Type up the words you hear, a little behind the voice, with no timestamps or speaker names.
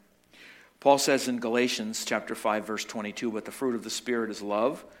Paul says in Galatians chapter 5, verse 22, but the fruit of the Spirit is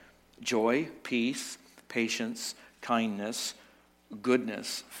love, joy, peace, patience, kindness,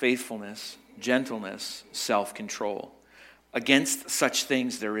 goodness, faithfulness, gentleness, self-control. Against such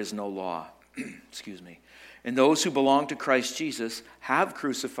things there is no law. Excuse me. And those who belong to Christ Jesus have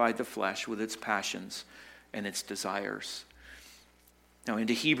crucified the flesh with its passions and its desires. Now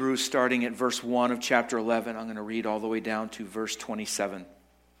into Hebrews, starting at verse 1 of chapter 11, I'm going to read all the way down to verse 27.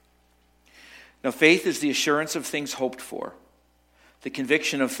 Now faith is the assurance of things hoped for, the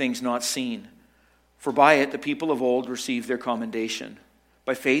conviction of things not seen. For by it the people of old received their commendation.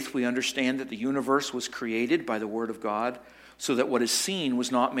 By faith we understand that the universe was created by the word of God, so that what is seen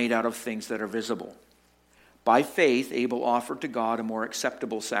was not made out of things that are visible. By faith Abel offered to God a more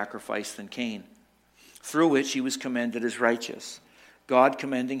acceptable sacrifice than Cain, through which he was commended as righteous, God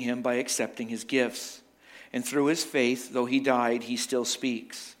commending him by accepting his gifts. And through his faith, though he died, he still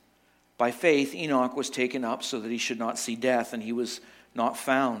speaks. By faith Enoch was taken up so that he should not see death, and he was not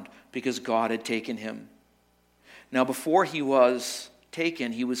found, because God had taken him. Now before he was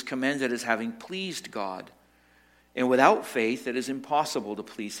taken, he was commended as having pleased God. And without faith it is impossible to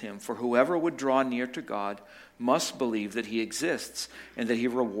please him, for whoever would draw near to God must believe that he exists, and that he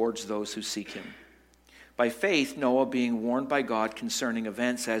rewards those who seek him. By faith Noah, being warned by God concerning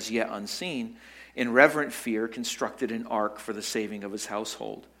events as yet unseen, in reverent fear constructed an ark for the saving of his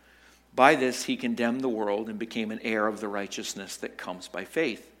household. By this he condemned the world and became an heir of the righteousness that comes by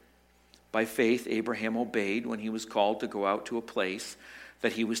faith. By faith Abraham obeyed when he was called to go out to a place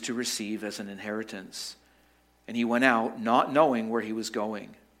that he was to receive as an inheritance. And he went out, not knowing where he was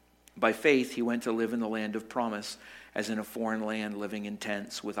going. By faith he went to live in the land of promise, as in a foreign land, living in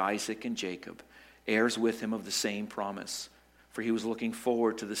tents with Isaac and Jacob, heirs with him of the same promise. For he was looking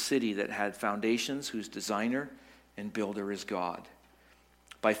forward to the city that had foundations, whose designer and builder is God.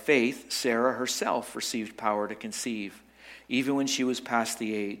 By faith Sarah herself received power to conceive, even when she was past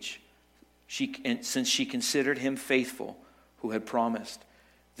the age, since she considered him faithful who had promised.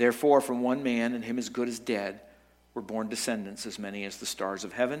 Therefore from one man, and him as good as dead, were born descendants as many as the stars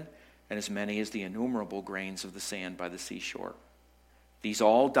of heaven, and as many as the innumerable grains of the sand by the seashore. These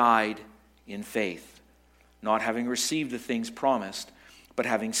all died in faith, not having received the things promised, but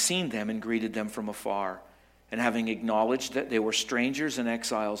having seen them and greeted them from afar, and having acknowledged that they were strangers and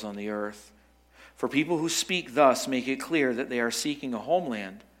exiles on the earth. For people who speak thus make it clear that they are seeking a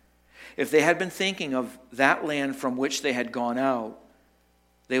homeland. If they had been thinking of that land from which they had gone out,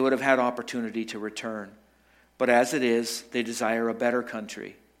 they would have had opportunity to return. But as it is, they desire a better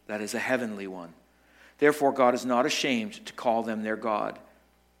country, that is, a heavenly one. Therefore God is not ashamed to call them their God,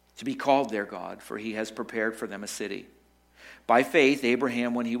 to be called their God, for he has prepared for them a city. By faith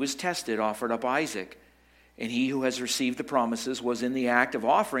Abraham, when he was tested, offered up Isaac. And he who has received the promises was in the act of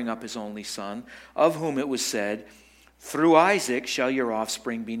offering up his only son, of whom it was said, through Isaac shall your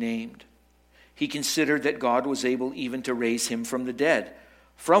offspring be named. He considered that God was able even to raise him from the dead,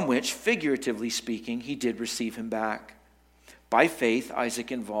 from which, figuratively speaking, he did receive him back. By faith,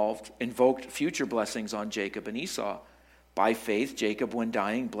 Isaac invoked future blessings on Jacob and Esau. By faith, Jacob, when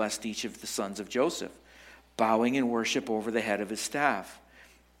dying, blessed each of the sons of Joseph, bowing in worship over the head of his staff.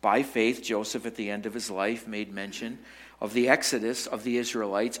 By faith, Joseph, at the end of his life, made mention of the exodus of the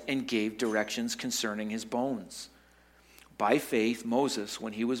Israelites and gave directions concerning his bones. By faith, Moses,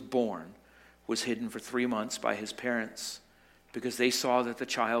 when he was born, was hidden for 3 months by his parents, because they saw that the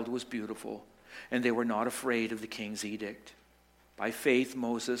child was beautiful, and they were not afraid of the king's edict. By faith,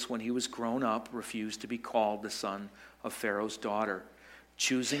 Moses, when he was grown up, refused to be called the son of Pharaoh's daughter,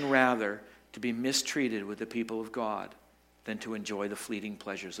 choosing rather to be mistreated with the people of God than to enjoy the fleeting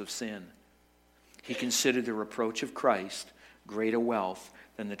pleasures of sin. He considered the reproach of Christ greater wealth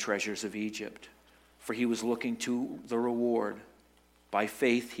than the treasures of Egypt, for he was looking to the reward. By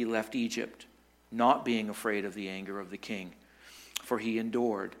faith he left Egypt, not being afraid of the anger of the king, for he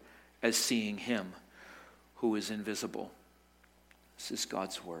endured as seeing him who is invisible. This is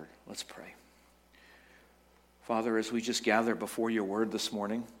God's word. Let's pray. Father, as we just gather before your word this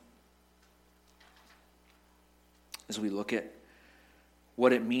morning, as we look at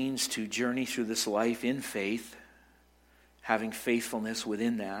what it means to journey through this life in faith, having faithfulness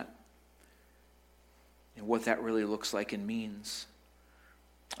within that, and what that really looks like and means,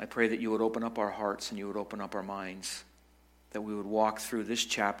 I pray that you would open up our hearts and you would open up our minds, that we would walk through this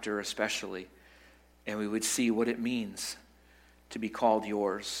chapter especially, and we would see what it means to be called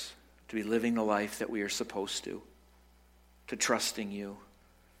yours, to be living the life that we are supposed to trusting you,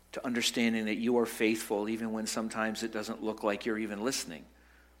 to understanding that you are faithful even when sometimes it doesn't look like you're even listening,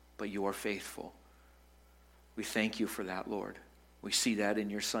 but you are faithful. We thank you for that, Lord. We see that in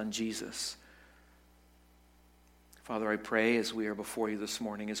your Son, Jesus. Father, I pray as we are before you this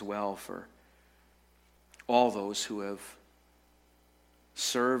morning as well for all those who have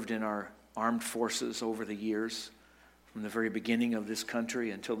served in our armed forces over the years, from the very beginning of this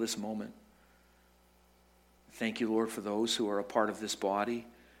country until this moment. Thank you, Lord, for those who are a part of this body,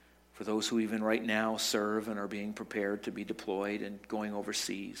 for those who even right now serve and are being prepared to be deployed and going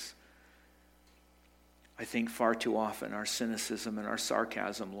overseas. I think far too often our cynicism and our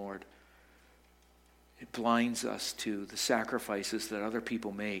sarcasm, Lord, it blinds us to the sacrifices that other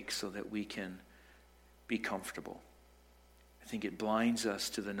people make so that we can be comfortable. I think it blinds us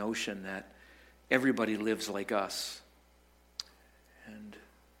to the notion that everybody lives like us. And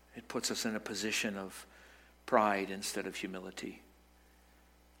it puts us in a position of pride instead of humility.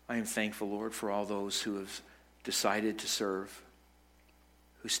 I am thankful, Lord, for all those who have decided to serve,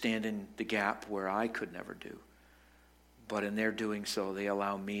 who stand in the gap where I could never do. But in their doing so, they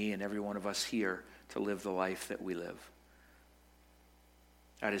allow me and every one of us here to live the life that we live.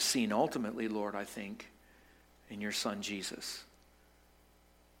 That is seen ultimately, Lord, I think, in your Son Jesus,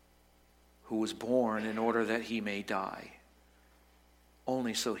 who was born in order that he may die,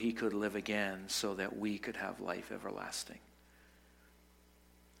 only so he could live again, so that we could have life everlasting.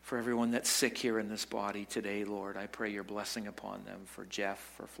 For everyone that's sick here in this body today, Lord, I pray your blessing upon them. For Jeff,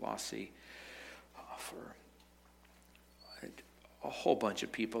 for Flossie, for a whole bunch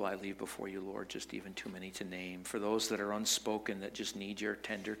of people I leave before you, Lord, just even too many to name. For those that are unspoken, that just need your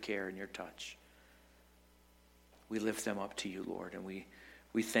tender care and your touch. We lift them up to you, Lord, and we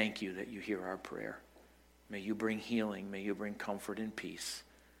thank you that you hear our prayer. May you bring healing. May you bring comfort and peace.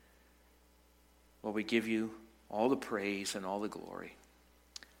 Lord, we give you all the praise and all the glory.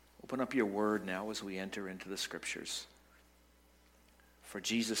 Open up your word now as we enter into the scriptures. For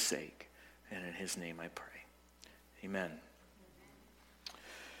Jesus' sake, and in his name I pray. Amen.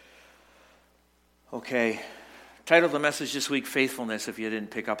 Okay, title of the message this week, Faithfulness, if you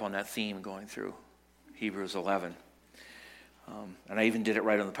didn't pick up on that theme going through Hebrews 11. And I even did it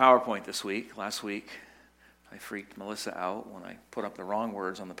right on the PowerPoint this week. Last week, I freaked Melissa out when I put up the wrong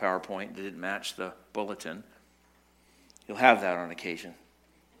words on the PowerPoint. It didn't match the bulletin. You'll have that on occasion.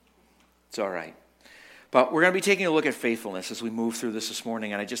 It's all right. But we're going to be taking a look at faithfulness as we move through this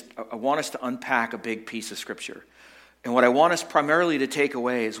morning. And I want us to unpack a big piece of Scripture. And what I want us primarily to take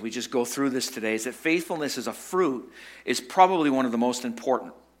away as we just go through this today is that faithfulness as a fruit is probably one of the most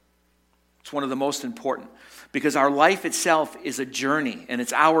important. It's one of the most important. Because our life itself is a journey, and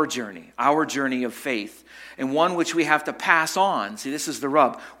it's our journey of faith, and one which we have to pass on. See, this is the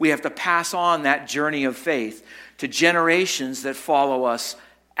rub. We have to pass on that journey of faith to generations that follow us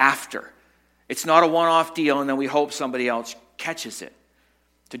after. It's not a one-off deal, and then we hope somebody else catches it.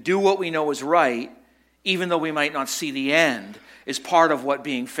 To do what we know is right, even though we might not see the end, is part of what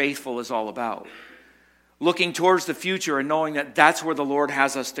being faithful is all about. Looking towards the future and knowing that that's where the Lord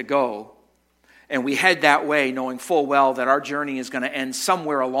has us to go, and we head that way knowing full well that our journey is going to end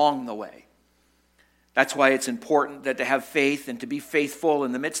somewhere along the way. That's why it's important that to have faith and to be faithful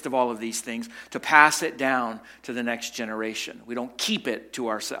in the midst of all of these things, to pass it down to the next generation. We don't keep it to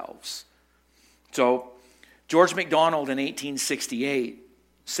ourselves. So, George MacDonald in 1868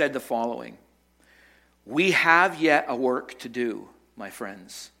 said the following: "We have yet a work to do, my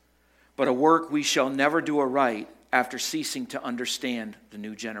friends, but a work we shall never do aright after ceasing to understand the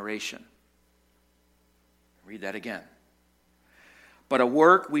new generation." Read that again. "But a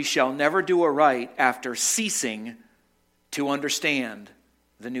work we shall never do aright after ceasing to understand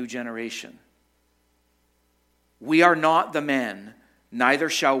the new generation. We are not the men, neither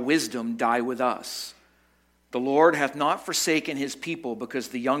shall wisdom die with us. The Lord hath not forsaken his people because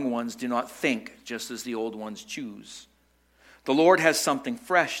the young ones do not think just as the old ones choose. The Lord has something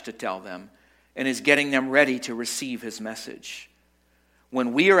fresh to tell them and is getting them ready to receive his message.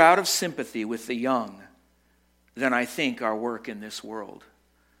 When we are out of sympathy with the young, then I think our work in this world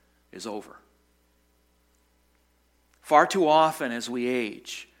is over." Far too often as we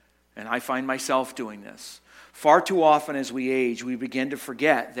age, and I find myself doing this, far too often as we age, we begin to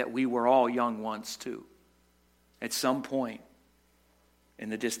forget that we were all young once too. At some point in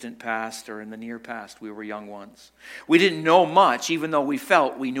the distant past or in the near past, we were young once. We didn't know much, even though we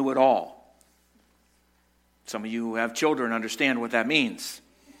felt we knew it all. Some of you who have children understand what that means.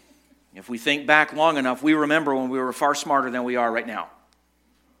 If we think back long enough, we remember when we were far smarter than we are right now.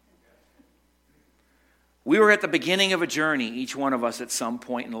 We were at the beginning of a journey, each one of us at some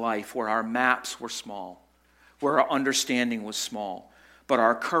point in life, where our maps were small, where our understanding was small, but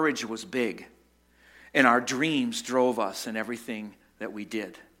our courage was big, and our dreams drove us in everything that we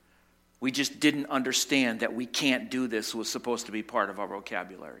did. We just didn't understand that we can't do this was supposed to be part of our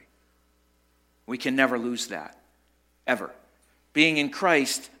vocabulary. We can never lose that, ever. Being in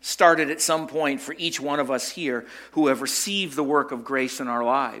Christ started at some point for each one of us here who have received the work of grace in our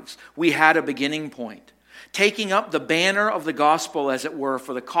lives. We had a beginning point. Taking up the banner of the gospel, as it were,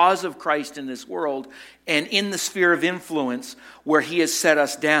 for the cause of Christ in this world and in the sphere of influence where he has set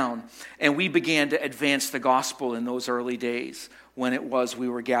us down. And we began to advance the gospel in those early days when it was we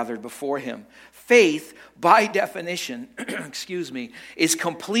were gathered before him. Faith, by definition, is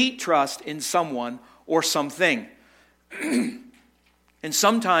complete trust in someone or something. And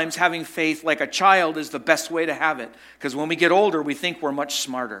sometimes having faith like a child is the best way to have it. Because when we get older, we think we're much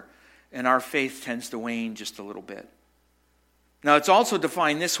smarter. And our faith tends to wane just a little bit. Now, it's also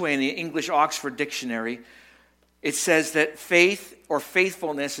defined this way in the English Oxford Dictionary. It says that faith or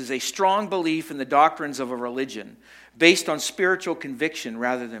faithfulness is a strong belief in the doctrines of a religion based on spiritual conviction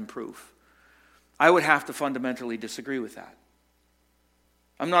rather than proof. I would have to fundamentally disagree with that.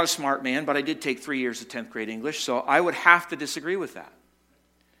 I'm not a smart man, but I did take 3 years of 10th grade English, so I would have to disagree with that.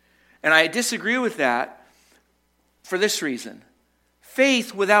 And I disagree with that for this reason.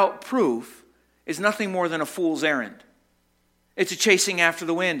 Faith without proof is nothing more than a fool's errand. It's a chasing after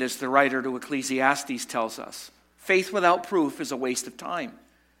the wind, as the writer to Ecclesiastes tells us. Faith without proof is a waste of time.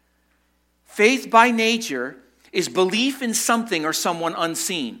 Faith by nature is belief in something or someone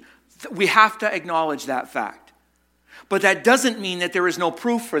unseen. We have to acknowledge that fact. But that doesn't mean that there is no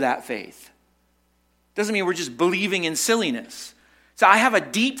proof for that faith. Doesn't mean we're just believing in silliness. So I have a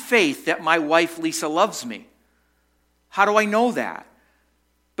deep faith that my wife Lisa loves me. How do I know that?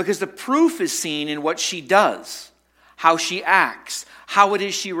 Because the proof is seen in what she does, how she acts, how it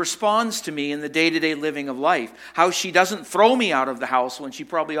is she responds to me in the day-to-day living of life, how she doesn't throw me out of the house when she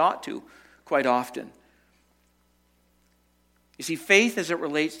probably ought to quite often. You see, faith as it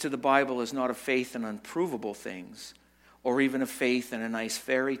relates to the Bible is not a faith in unprovable things or even a faith in a nice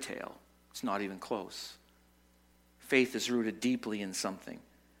fairy tale. It's not even close. Faith is rooted deeply in something.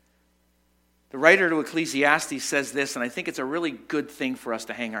 The writer to Ecclesiastes says this, and I think it's a really good thing for us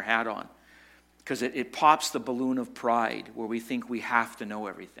to hang our hat on, because it pops the balloon of pride where we think we have to know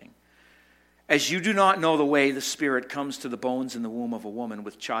everything. As you do not know the way the Spirit comes to the bones in the womb of a woman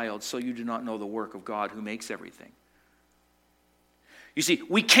with child, so you do not know the work of God who makes everything. You see,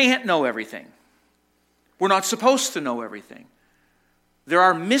 we can't know everything. We're not supposed to know everything. There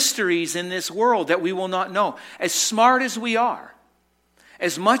are mysteries in this world that we will not know. As smart as we are,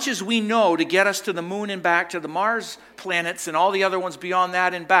 as much as we know to get us to the moon and back, to the Mars planets and all the other ones beyond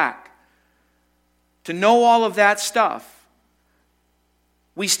that and back, to know all of that stuff,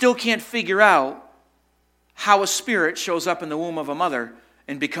 we still can't figure out how a spirit shows up in the womb of a mother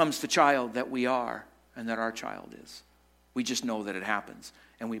and becomes the child that we are and that our child is. We just know that it happens,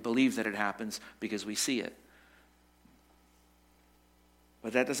 and we believe that it happens because we see it.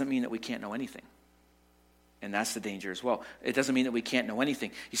 But that doesn't mean that we can't know anything. And that's the danger as well. It doesn't mean that we can't know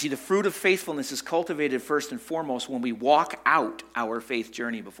anything. You see, the fruit of faithfulness is cultivated first and foremost when we walk out our faith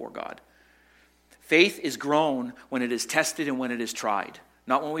journey before God. Faith is grown when it is tested and when it is tried.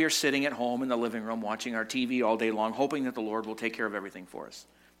 Not when we are sitting at home in the living room watching our TV all day long, hoping that the Lord will take care of everything for us.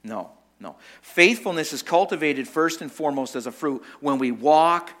 No. Faithfulness is cultivated first and foremost as a fruit when we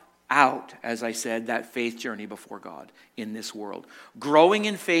walk out, as I said, that faith journey before God in this world. Growing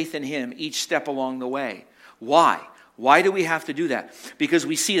in faith in Him each step along the way. Why? Why do we have to do that? Because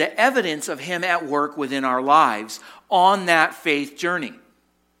we see the evidence of Him at work within our lives on that faith journey.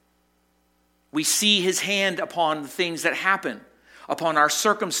 We see His hand upon the things that happen, upon our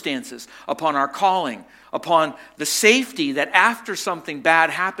circumstances, upon our calling, upon the safety that after something bad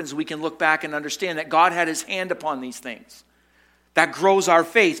happens, we can look back and understand that God had His hand upon these things. That grows our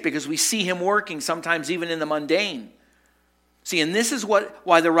faith because we see Him working sometimes even in the mundane. See, and this is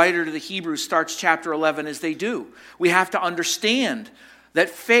why the writer to the Hebrews starts chapter 11 as they do. We have to understand that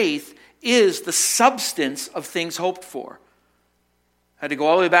faith is the substance of things hoped for. I had to go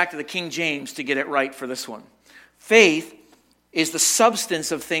all the way back to the King James to get it right for this one. Faith is the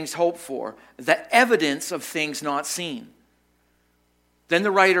substance of things hoped for, the evidence of things not seen. Then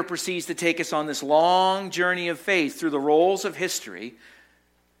the writer proceeds to take us on this long journey of faith through the rolls of history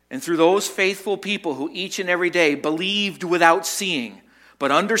and through those faithful people who each and every day believed without seeing,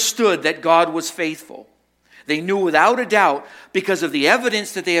 but understood that God was faithful. They knew without a doubt, because of the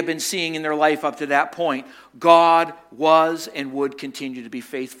evidence that they had been seeing in their life up to that point, God was and would continue to be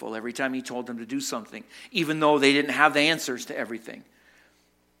faithful every time He told them to do something, even though they didn't have the answers to everything.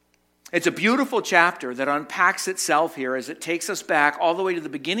 It's a beautiful chapter that unpacks itself here as it takes us back all the way to the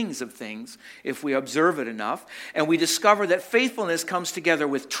beginnings of things, if we observe it enough. And we discover that faithfulness comes together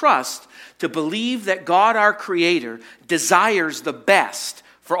with trust to believe that God, our Creator, desires the best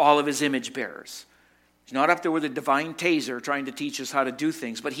for all of his image bearers. He's not up there with a divine taser trying to teach us how to do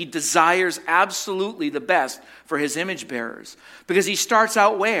things, but he desires absolutely the best for his image bearers. Because he starts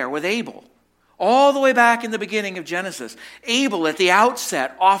out where? With Abel. All the way back in the beginning of Genesis. Abel at the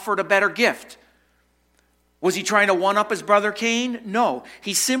outset offered a better gift. Was he trying to one-up his brother Cain? No.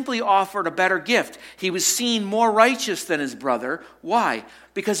 He simply offered a better gift. He was seen more righteous than his brother. Why?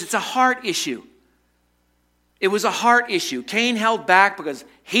 Because it's a heart issue. It was a heart issue. Cain held back because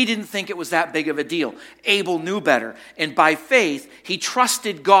he didn't think it was that big of a deal. Abel knew better. And by faith, he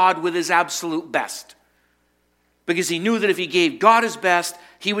trusted God with his absolute best. Because he knew that if he gave God his best,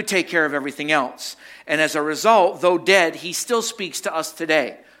 he would take care of everything else. And as a result, though dead, he still speaks to us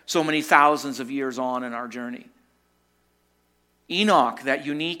today, so many thousands of years on in our journey. Enoch, that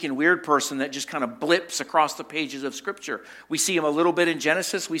unique and weird person that just kind of blips across the pages of Scripture. We see him a little bit in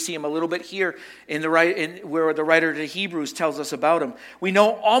Genesis. We see him a little bit here where the writer to Hebrews tells us about him. We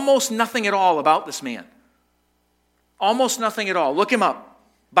know almost nothing at all about this man. Almost nothing at all. Look him up.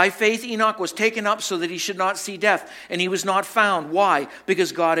 By faith, Enoch was taken up so that he should not see death, and he was not found. Why?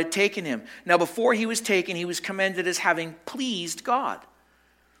 Because God had taken him. Now, before he was taken, he was commended as having pleased God.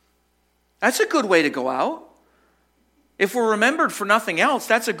 That's a good way to go out. If we're remembered for nothing else,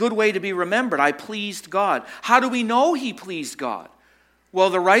 that's a good way to be remembered. I pleased God. How do we know he pleased God? Well,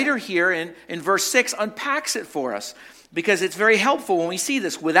 the writer here in verse 6 unpacks it for us because it's very helpful when we see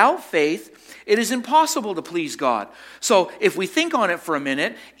this. Without faith, it is impossible to please God. So if we think on it for a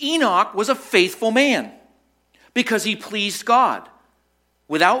minute, Enoch was a faithful man because he pleased God.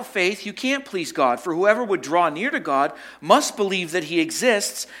 Without faith, you can't please God. For whoever would draw near to God must believe that he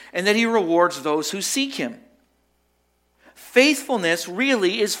exists and that he rewards those who seek him. Faithfulness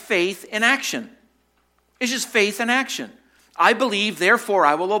really is faith in action. It's just faith in action. I believe, therefore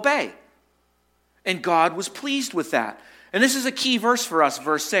I will obey. And God was pleased with that. And this is a key verse for us,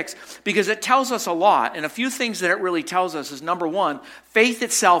 verse 6, because it tells us a lot. And a few things that it really tells us is, number one, faith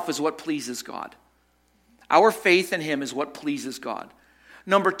itself is what pleases God. Our faith in him is what pleases God.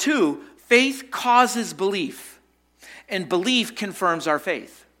 Number two, faith causes belief, and belief confirms our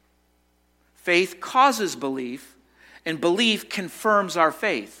faith. Faith causes belief, and belief confirms our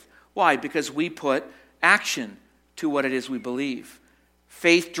faith. Why? Because we put action to what it is we believe.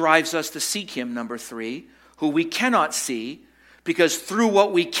 Faith drives us to seek him, number three, who we cannot see, because through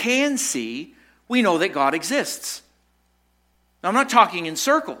what we can see, we know that God exists. Now, I'm not talking in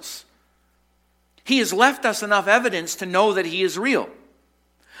circles. He has left us enough evidence to know that he is real,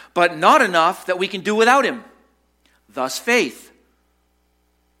 but not enough that we can do without him. Thus faith.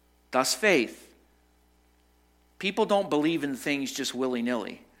 Thus faith. People don't believe in things just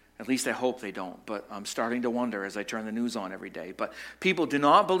willy-nilly. At least I hope they don't, but I'm starting to wonder as I turn the news on every day. But people do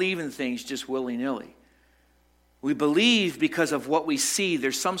not believe in things just willy-nilly. We believe because of what we see.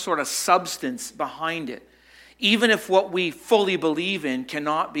 There's some sort of substance behind it. Even if what we fully believe in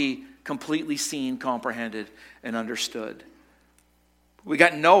cannot be completely seen, comprehended, and understood. We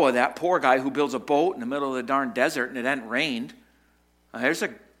got Noah, that poor guy who builds a boat in the middle of the darn desert and it hadn't rained. There's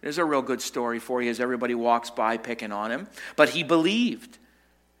a real good story for you as everybody walks by picking on him. But he believed.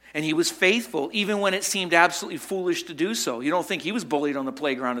 And he was faithful even when it seemed absolutely foolish to do so. You don't think he was bullied on the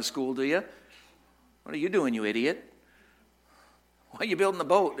playground of school, do you? What are you doing, you idiot? Why are you building the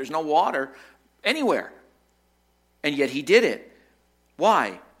boat? There's no water anywhere. And yet he did it.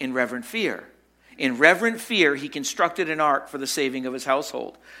 Why? In reverent fear. In reverent fear, he constructed an ark for the saving of his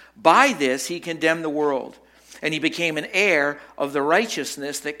household. By this, he condemned the world. And he became an heir of the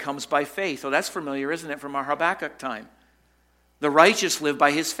righteousness that comes by faith. Oh, that's familiar, isn't it, from our Habakkuk time? The righteous live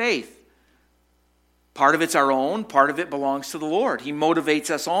by his faith. Part of it's our own, part of it belongs to the Lord. He motivates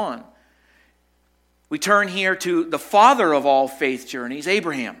us on. We turn here to the father of all faith journeys,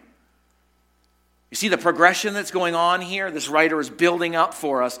 Abraham. You see the progression that's going on here? This writer is building up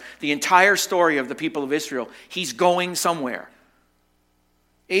for us the entire story of the people of Israel. He's going somewhere.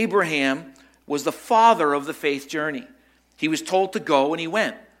 Abraham was the father of the faith journey. He was told to go and he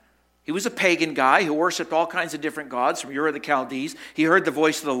went. He was a pagan guy who worshipped all kinds of different gods from Ur of the Chaldees. He heard the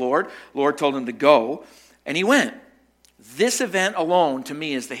voice of the Lord. The Lord told him to go, and he went. This event alone, to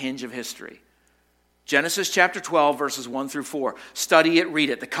me, is the hinge of history. Genesis chapter 12, verses 1 through 4. Study it,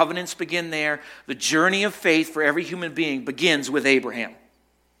 read it. The covenants begin there. The journey of faith for every human being begins with Abraham.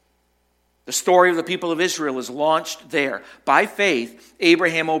 The story of the people of Israel is launched there. By faith,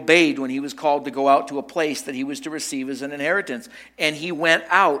 Abraham obeyed when he was called to go out to a place that he was to receive as an inheritance. And he went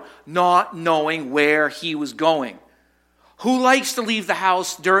out not knowing where he was going. Who likes to leave the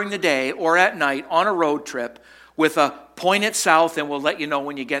house during the day or at night on a road trip with a point it south and we'll let you know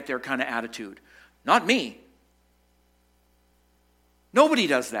when you get there kind of attitude? Not me. Nobody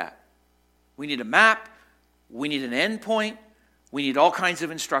does that. We need a map. We need an end point. We need all kinds of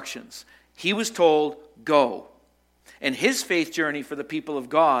instructions. He was told, go. And his faith journey for the people of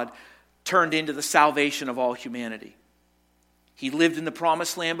God turned into the salvation of all humanity. He lived in the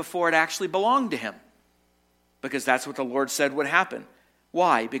promised land before it actually belonged to him, because that's what the Lord said would happen.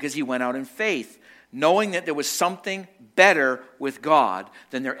 Why? Because he went out in faith, knowing that there was something better with God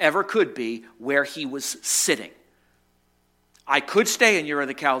than there ever could be where he was sitting. I could stay in Ur of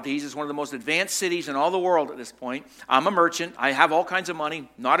the Chaldees. It's one of the most advanced cities in all the world at this point. I'm a merchant. I have all kinds of money.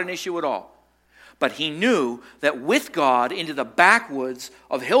 Not an issue at all. But he knew that with God into the backwoods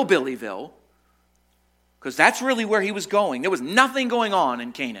of Hillbillyville, because that's really where he was going. There was nothing going on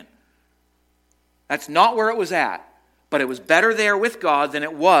in Canaan. That's not where it was at. But it was better there with God than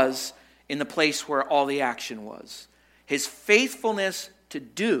it was in the place where all the action was. His faithfulness to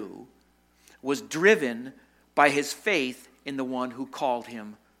do was driven by his faith in the one who called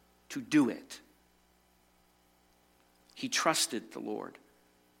him to do it. He trusted the Lord.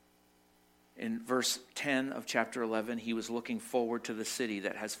 In verse 10 of chapter 11, he was looking forward to the city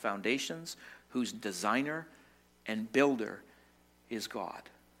that has foundations, whose designer and builder is God.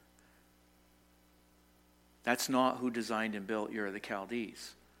 That's not who designed and built Ur of the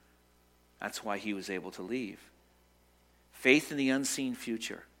Chaldees. That's why he was able to leave. Faith in the unseen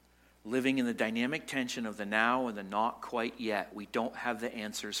future. Living in the dynamic tension of the now and the not quite yet. We don't have the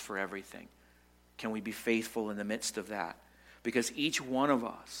answers for everything. Can we be faithful in the midst of that? Because each one of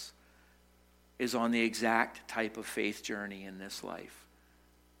us is on the exact type of faith journey in this life.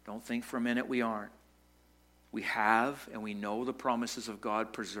 Don't think for a minute we aren't. We have and we know the promises of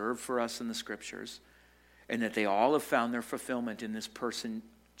God preserved for us in the Scriptures, and that they all have found their fulfillment in this person,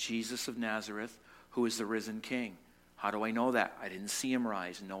 Jesus of Nazareth, who is the risen King. How do I know that? I didn't see him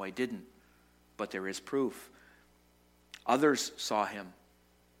rise. No, I didn't. But there is proof. Others saw him.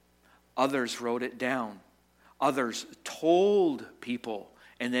 Others wrote it down. Others told people.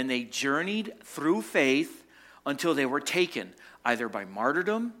 And then they journeyed through faith until they were taken, either by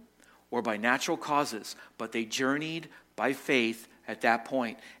martyrdom or by natural causes. But they journeyed by faith at that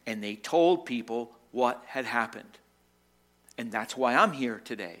point. And they told people what had happened. And that's why I'm here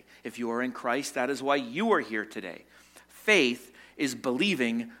today. If you are in Christ, that is why you are here today. Faith is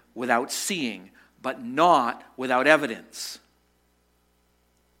believing without seeing, but not without evidence.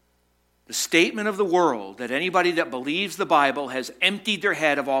 The statement of the world that anybody that believes the Bible has emptied their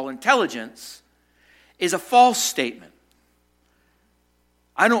head of all intelligence is a false statement.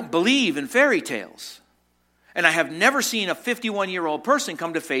 I don't believe in fairy tales. And I have never seen a 51-year-old person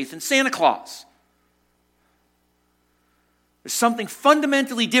come to faith in Santa Claus. There's something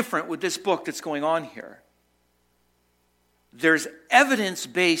fundamentally different with this book that's going on here. There's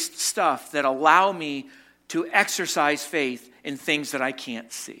evidence-based stuff that allow me to exercise faith in things that I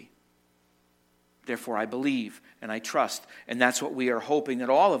can't see. Therefore, I believe and I trust, and that's what we are hoping that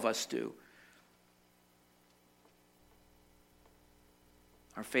all of us do.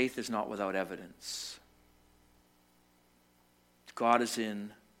 Our faith is not without evidence. God is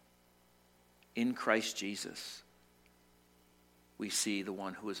in Christ Jesus. We see the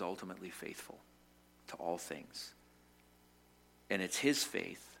one who is ultimately faithful to all things. And it's his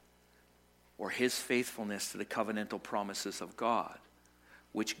faith, or his faithfulness to the covenantal promises of God,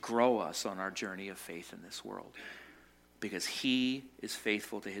 which grow us on our journey of faith in this world. Because he is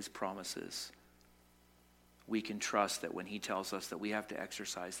faithful to his promises, we can trust that when he tells us that we have to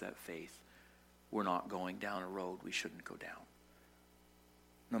exercise that faith, we're not going down a road we shouldn't go down.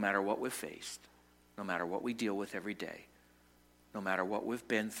 No matter what we've faced, no matter what we deal with every day, no matter what we've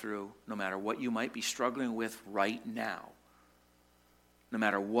been through, no matter what you might be struggling with right now, no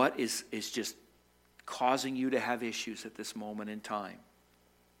matter what is just causing you to have issues at this moment in time,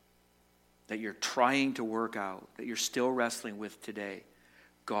 that you're trying to work out, that you're still wrestling with today,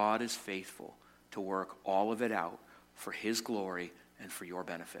 God is faithful to work all of it out for his glory and for your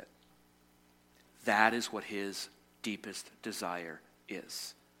benefit. That is what his deepest desire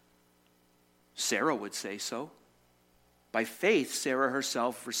is. Sarah would say so. By faith, Sarah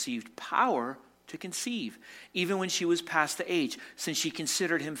herself received power to conceive, even when she was past the age, since she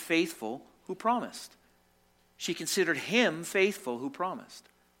considered him faithful who promised. She considered him faithful who promised.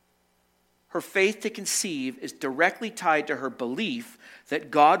 her faith to conceive is directly tied to her belief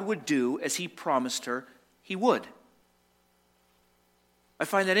that God would do as he promised her he would. I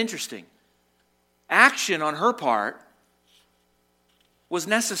find that interesting. Action on her part was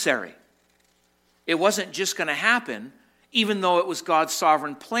necessary. It wasn't just going to happen, even though it was God's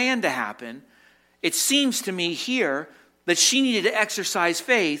sovereign plan to happen. It seems to me here that she needed to exercise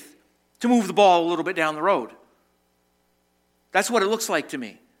faith to move the ball a little bit down the road. That's what it looks like to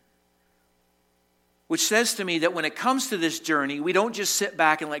me. Which says to me that when it comes to this journey, we don't just sit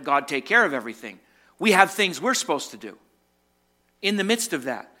back and let God take care of everything. We have things we're supposed to do in the midst of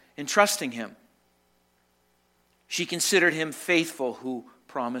that, in trusting him. She considered him faithful who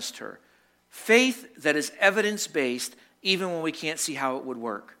promised her. Faith that is evidence-based even when we can't see how it would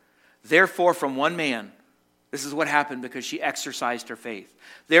work. Therefore, from one man, this is what happened because she exercised her faith.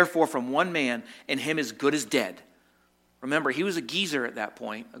 Therefore, from one man, and him as good as dead. Remember, he was a geezer at that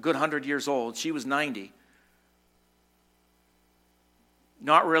point, a good 100 years old. She was 90.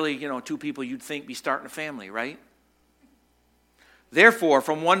 Not really, two people you'd think be starting a family, right? Therefore,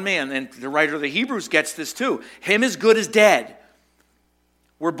 from one man, and the writer of the Hebrews gets this too, him as good as dead,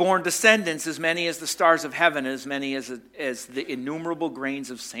 were born descendants as many as the stars of heaven, as many as the innumerable grains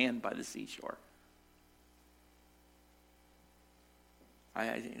of sand by the seashore.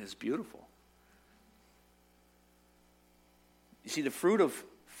 I think it's beautiful. You see, the fruit of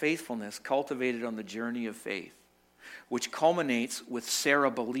faithfulness cultivated on the journey of faith, which culminates with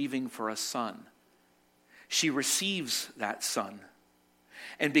Sarah believing for a son. She receives that son.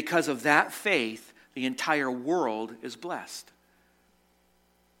 And because of that faith, the entire world is blessed.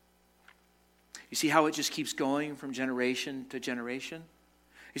 You see how it just keeps going from generation to generation?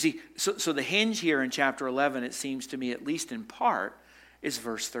 You see, so the hinge here in chapter 11, it seems to me, at least in part, is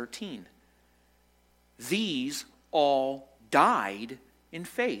verse 13. These all died in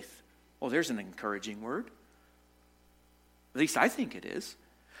faith. Well, there's an encouraging word. At least I think it is.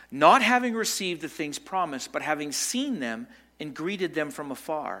 Not having received the things promised, but having seen them and greeted them from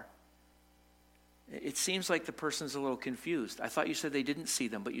afar. It seems like the person's a little confused. I thought you said they didn't see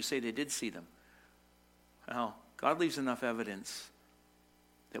them, but you say they did see them. Well, God leaves enough evidence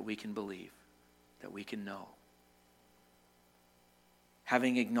that we can believe, that we can know.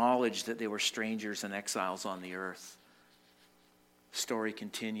 Having acknowledged that they were strangers and exiles on the earth. The story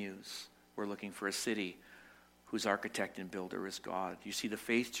continues. We're looking for a city whose architect and builder is God. You see, the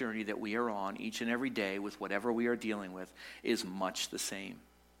faith journey that we are on each and every day with whatever we are dealing with is much the same.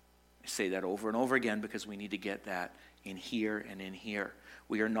 I say that over and over again because we need to get that in here and in here.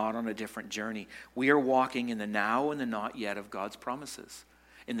 We are not on a different journey. We are walking in the now and the not yet of God's promises,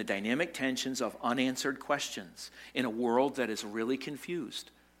 in the dynamic tensions of unanswered questions, in a world that is really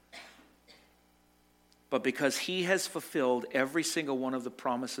confused. But because he has fulfilled every single one of the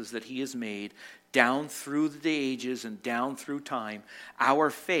promises that he has made down through the ages and down through time, our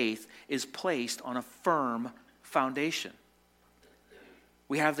faith is placed on a firm foundation.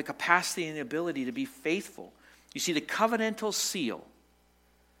 We have the capacity and the ability to be faithful. You see, the covenantal seal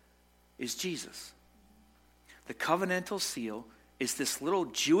is Jesus. The covenantal seal is this little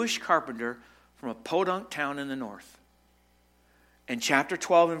Jewish carpenter from a podunk town in the north. And chapter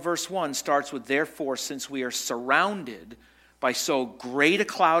 12 and verse 1 starts with, therefore, since we are surrounded by so great a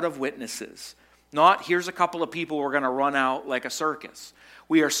cloud of witnesses. Not, here's a couple of people we're going to run out like a circus.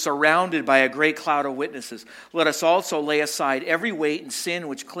 We are surrounded by a great cloud of witnesses. Let us also lay aside every weight and sin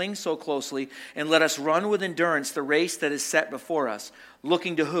which clings so closely, and let us run with endurance the race that is set before us.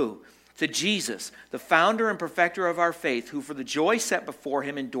 Looking to who? To Jesus, the founder and perfecter of our faith, who for the joy set before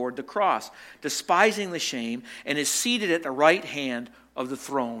him endured the cross, despising the shame, and is seated at the right hand of the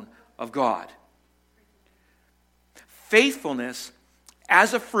throne of God. Faithfulness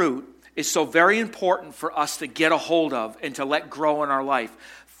as a fruit is so very important for us to get a hold of and to let grow in our life.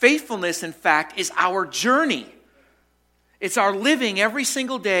 Faithfulness, in fact, is our journey. It's our living every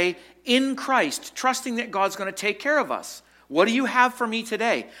single day in Christ, trusting that God's going to take care of us. What do you have for me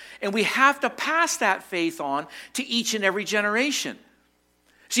today? And we have to pass that faith on to each and every generation.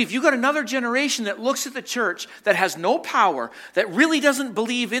 See, if you've got another generation that looks at the church that has no power, that really doesn't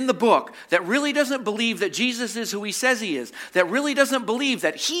believe in the book, that really doesn't believe that Jesus is who he says he is, that really doesn't believe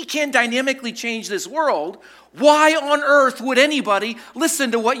that he can dynamically change this world, why on earth would anybody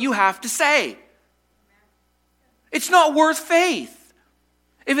listen to what you have to say? It's not worth faith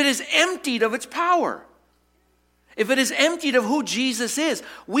if it is emptied of its power. If it is emptied of who Jesus is,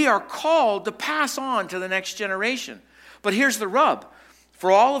 we are called to pass on to the next generation. But here's the rub. For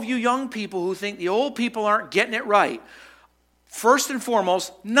all of you young people who think the old people aren't getting it right, first and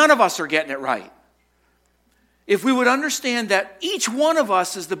foremost, none of us are getting it right. if we would understand that each one of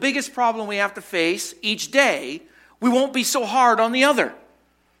us is the biggest problem we have to face each day, we won't be so hard on the other.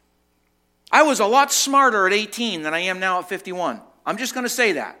 I was a lot smarter at 18 than I am now at 51. I'm just going to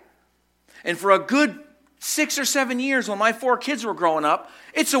say that. And for a good 6 or 7 years when my 4 kids were growing up,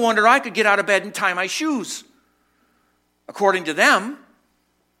 it's a wonder I could get out of bed and tie my shoes. According to them,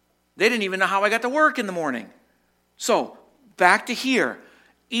 they didn't even know how I got to work in the morning. So, back to here.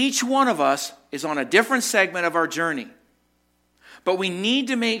 Each one of us is on a different segment of our journey. But we need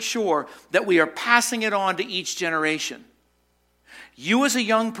to make sure that we are passing it on to each generation. You as a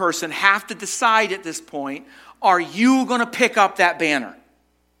young person have to decide at this point, are you going to pick up that banner?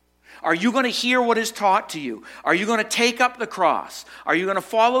 Are you going to hear what is taught to you? Are you going to take up the cross? Are you going to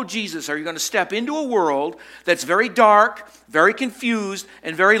follow Jesus? Are you going to step into a world that's very dark, very confused,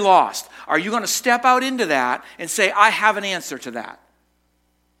 and very lost? Are you going to step out into that and say, I have an answer to that?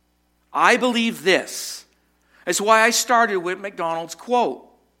 I believe this. That's why I started with MacDonald's quote.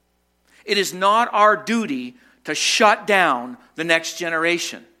 It is not our duty to shut down the next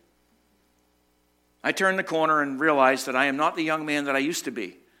generation. I turned the corner and realized that I am not the young man that I used to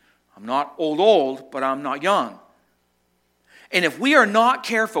be. I'm not old, but I'm not young. And if we are not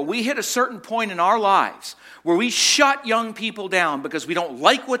careful, we hit a certain point in our lives where we shut young people down because we don't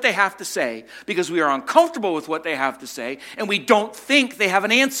like what they have to say, because we are uncomfortable with what they have to say, and we don't think they have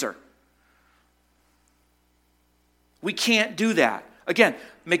an answer. We can't do that. Again,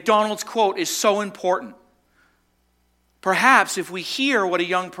 MacDonald's quote is so important. Perhaps if we hear what a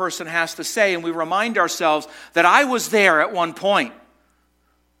young person has to say and we remind ourselves that I was there at one point.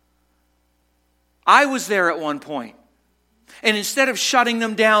 I was there at one point. And instead of shutting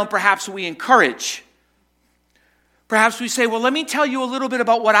them down, perhaps we encourage. Perhaps we say, well, let me tell you a little bit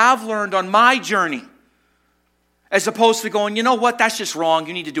about what I've learned on my journey. As opposed to going, you know what, that's just wrong.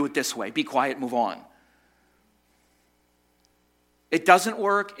 You need to do it this way. Be quiet, move on. It doesn't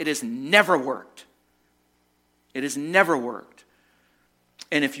work. It has never worked. It has never worked.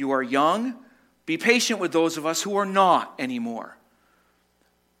 And if you are young, be patient with those of us who are not anymore.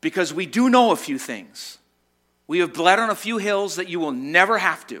 Because we do know a few things. We have bled on a few hills that you will never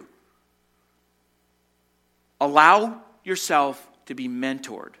have to. Allow yourself to be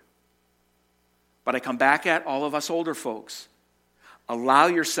mentored. But I come back at all of us older folks. Allow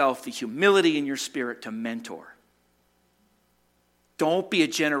yourself the humility in your spirit to mentor. Don't be a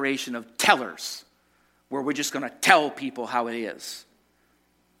generation of tellers where we're just going to tell people how it is.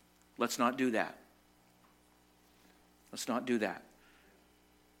 Let's not do that. Let's not do that.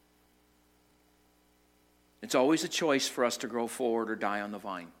 It's always a choice for us to grow forward or die on the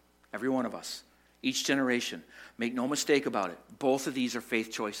vine. Every one of us. Each generation. Make no mistake about it. Both of these are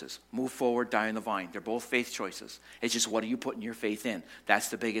faith choices. Move forward, die on the vine. They're both faith choices. It's just what are you putting your faith in? That's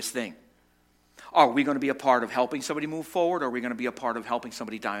the biggest thing. Are we going to be a part of helping somebody move forward, or are we going to be a part of helping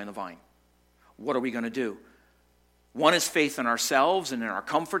somebody die on the vine? What are we going to do? One is faith in ourselves and in our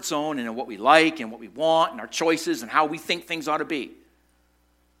comfort zone and in what we like and what we want and our choices and how we think things ought to be.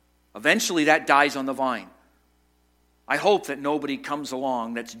 Eventually that dies on the vine. I hope that nobody comes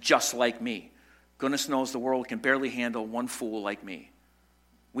along that's just like me. Goodness knows the world can barely handle one fool like me.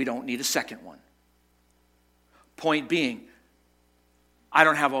 We don't need a second one. Point being, I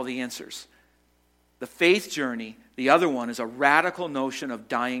don't have all the answers. The faith journey, the other one, is a radical notion of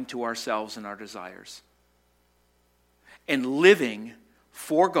dying to ourselves and our desires. And living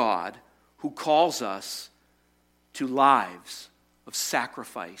for God, who calls us to lives of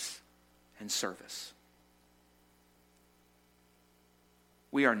sacrifice and service.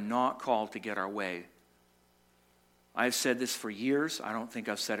 We are not called to get our way. I've said this for years. I don't think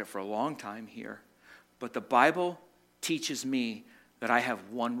I've said it for a long time here. But the Bible teaches me that I have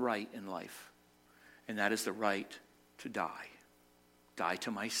one right in life. And that is the right to die. Die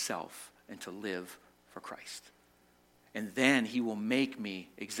to myself and to live for Christ. And then he will make me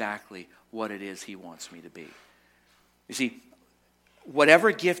exactly what it is he wants me to be. You see,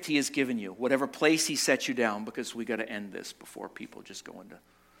 whatever gift he has given you, whatever place he set you down, because we got to end this before people just go into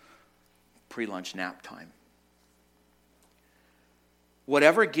pre-lunch nap time.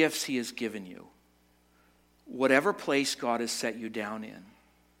 Whatever gifts he has given you, whatever place God has set you down in,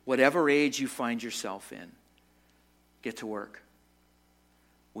 whatever age you find yourself in, get to work.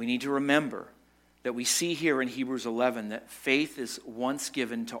 We need to remember that we see here in Hebrews 11 that faith is once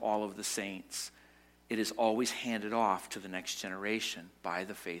given to all of the saints. It is always handed off to the next generation by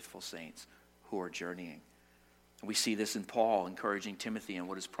the faithful saints who are journeying. And we see this in Paul encouraging Timothy in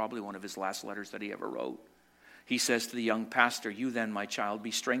what is probably one of his last letters that he ever wrote. He says to the young pastor, "You then, my child,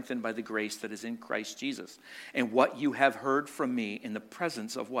 be strengthened by the grace that is in Christ Jesus. And what you have heard from me in the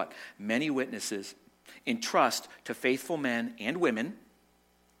presence of" what? "Many witnesses. entrust to faithful men and women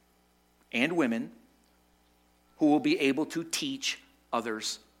who will be able to teach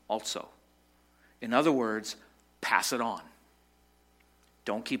others also. In other words, pass it on.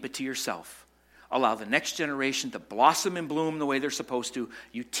 Don't keep it to yourself. Allow the next generation to blossom and bloom the way they're supposed to.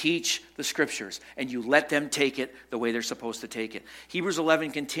 You teach the scriptures, and you let them take it the way they're supposed to take it. Hebrews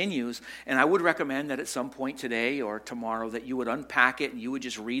 11 continues, and I would recommend that at some point today or tomorrow that you would unpack it and you would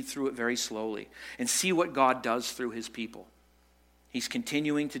just read through it very slowly and see what God does through his people. He's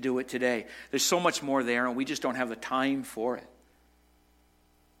continuing to do it today. There's so much more there, and we just don't have the time for it.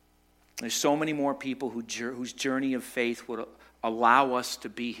 There's so many more people whose journey of faith would allow us to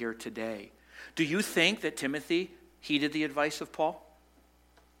be here today. Do you think that Timothy heeded the advice of Paul?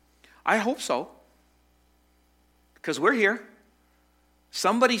 I hope so. Because we're here.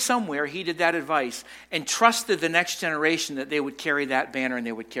 Somebody somewhere heeded that advice and trusted the next generation that they would carry that banner and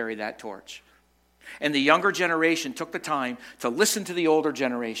they would carry that torch. And the younger generation took the time to listen to the older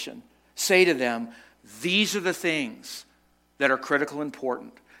generation, say to them, these are the things that are critical and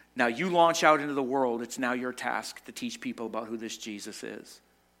important. Now you launch out into the world. It's now your task to teach people about who this Jesus is.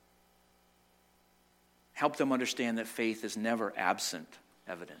 Help them understand that faith is never absent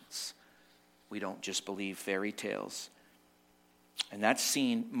evidence. We don't just believe fairy tales. And that's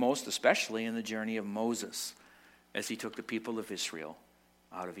seen most especially in the journey of Moses as he took the people of Israel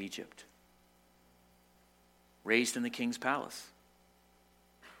out of Egypt. Raised in the king's palace.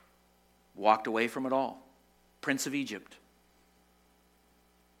 Walked away from it all. Prince of Egypt.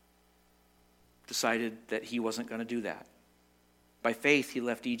 Decided that he wasn't going to do that. By faith, he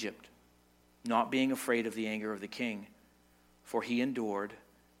left Egypt, not being afraid of the anger of the king, for he endured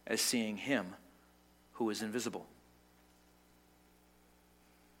as seeing him who is invisible.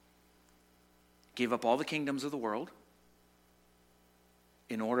 Gave up all the kingdoms of the world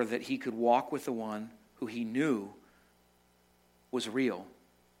in order that he could walk with the one who he knew was real,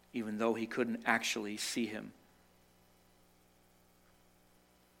 even though he couldn't actually see him.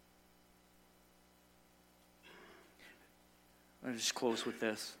 I'll just close with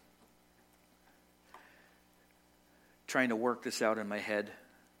this. Trying to work this out in my head.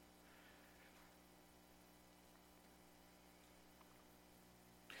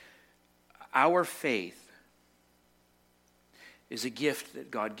 Our faith is a gift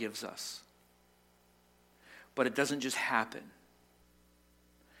that God gives us. But it doesn't just happen.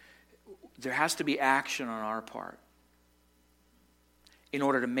 There has to be action on our part in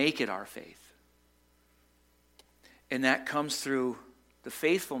order to make it our faith. And that comes through the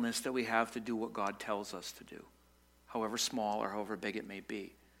faithfulness that we have to do what God tells us to do, however small or however big it may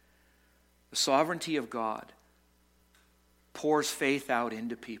be. The sovereignty of God pours faith out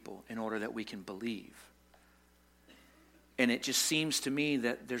into people in order that we can believe. And it just seems to me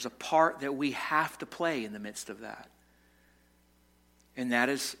that there's a part that we have to play in the midst of that. And that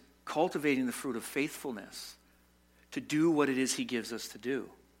is cultivating the fruit of faithfulness to do what it is he gives us to do.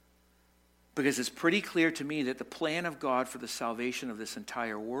 Because it's pretty clear to me that the plan of God for the salvation of this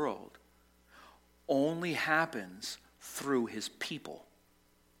entire world only happens through his people.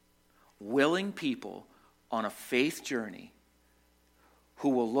 Willing people on a faith journey who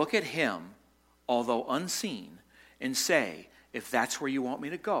will look at him, although unseen, and say, if that's where you want me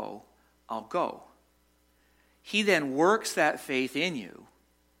to go, I'll go. He then works that faith in you.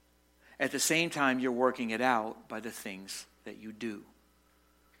 At the same time, you're working it out by the things that you do.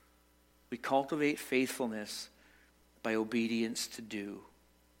 We cultivate faithfulness by obedience to do.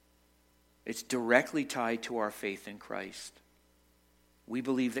 It's directly tied to our faith in Christ. We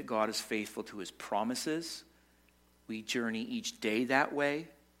believe that God is faithful to his promises. We journey each day that way.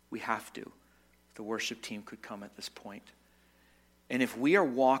 We have to. The worship team could come at this point. And if we are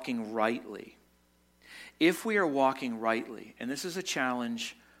walking rightly, and this is a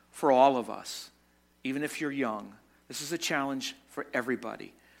challenge for all of us, even if you're young, this is a challenge for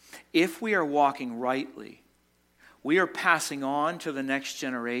everybody. If we are walking rightly, we are passing on to the next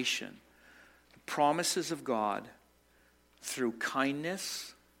generation the promises of God through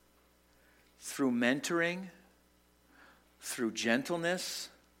kindness, through mentoring, through gentleness,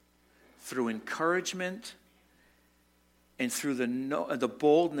 through encouragement, and through the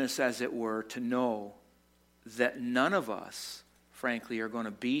boldness, as it were, to know that none of us, frankly, are going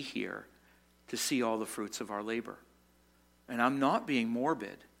to be here to see all the fruits of our labor. And I'm not being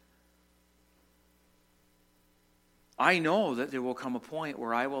morbid. I know that there will come a point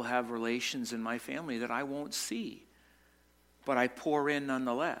where I will have relations in my family that I won't see, but I pour in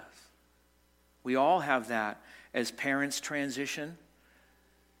nonetheless. We all have that. As parents transition,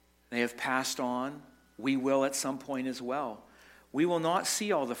 they have passed on. We will at some point as well. We will not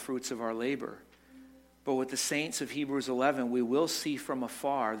see all the fruits of our labor, But with the saints of Hebrews 11, we will see from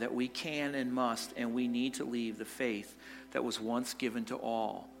afar that we can and must and we need to leave the faith that was once given to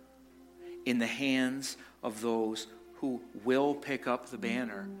all in the hands of those who will pick up the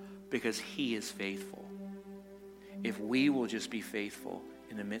banner because he is faithful. If we will just be faithful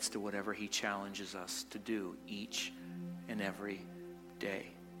in the midst of whatever he challenges us to do each and every day.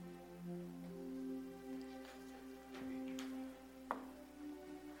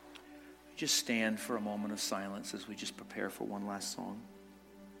 Just stand for a moment of silence as we just prepare for one last song.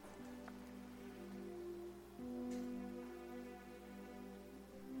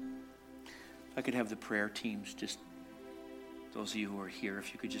 I could have the prayer teams, just those of you who are here,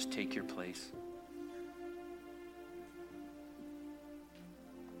 if you could just take your place.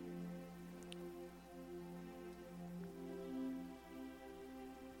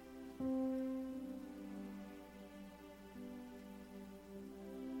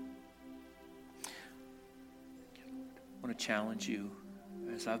 I want to challenge you,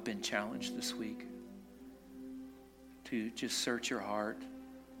 as I've been challenged this week, to just search your heart.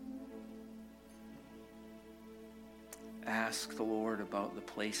 Ask the Lord about the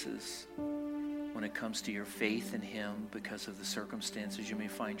places when it comes to your faith in him because of the circumstances you may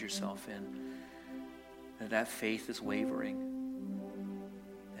find yourself in. That faith is wavering.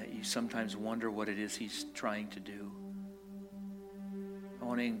 That you sometimes wonder what it is he's trying to do. I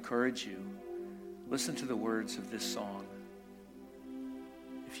want to encourage you. Listen to the words of this song.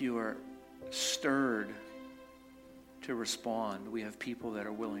 If you are stirred to respond, we have people that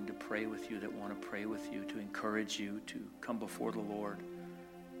are willing to pray with you, that want to pray with you, to encourage you to come before the Lord.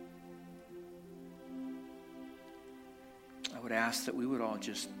 I would ask that we would all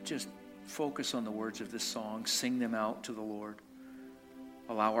just focus on the words of this song, sing them out to the Lord,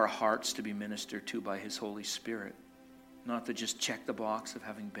 allow our hearts to be ministered to by his Holy Spirit. Not to just check the box of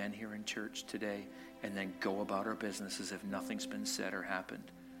having been here in church today and then go about our business as if nothing's been said or happened.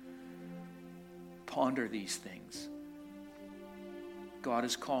 Ponder these things. God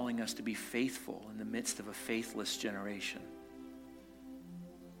is calling us to be faithful in the midst of a faithless generation.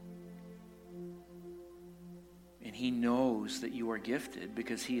 And he knows that you are gifted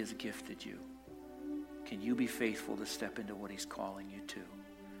because he has gifted you. Can you be faithful to step into what he's calling you to?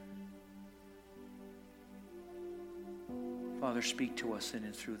 Father, speak to us in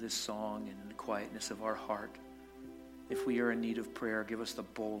and through this song and in the quietness of our heart. If we are in need of prayer, give us the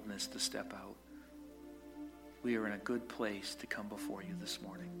boldness to step out. We are in a good place to come before you this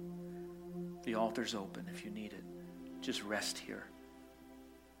morning. The altar's open if you need it. Just rest here.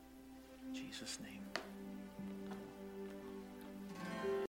 In Jesus' name.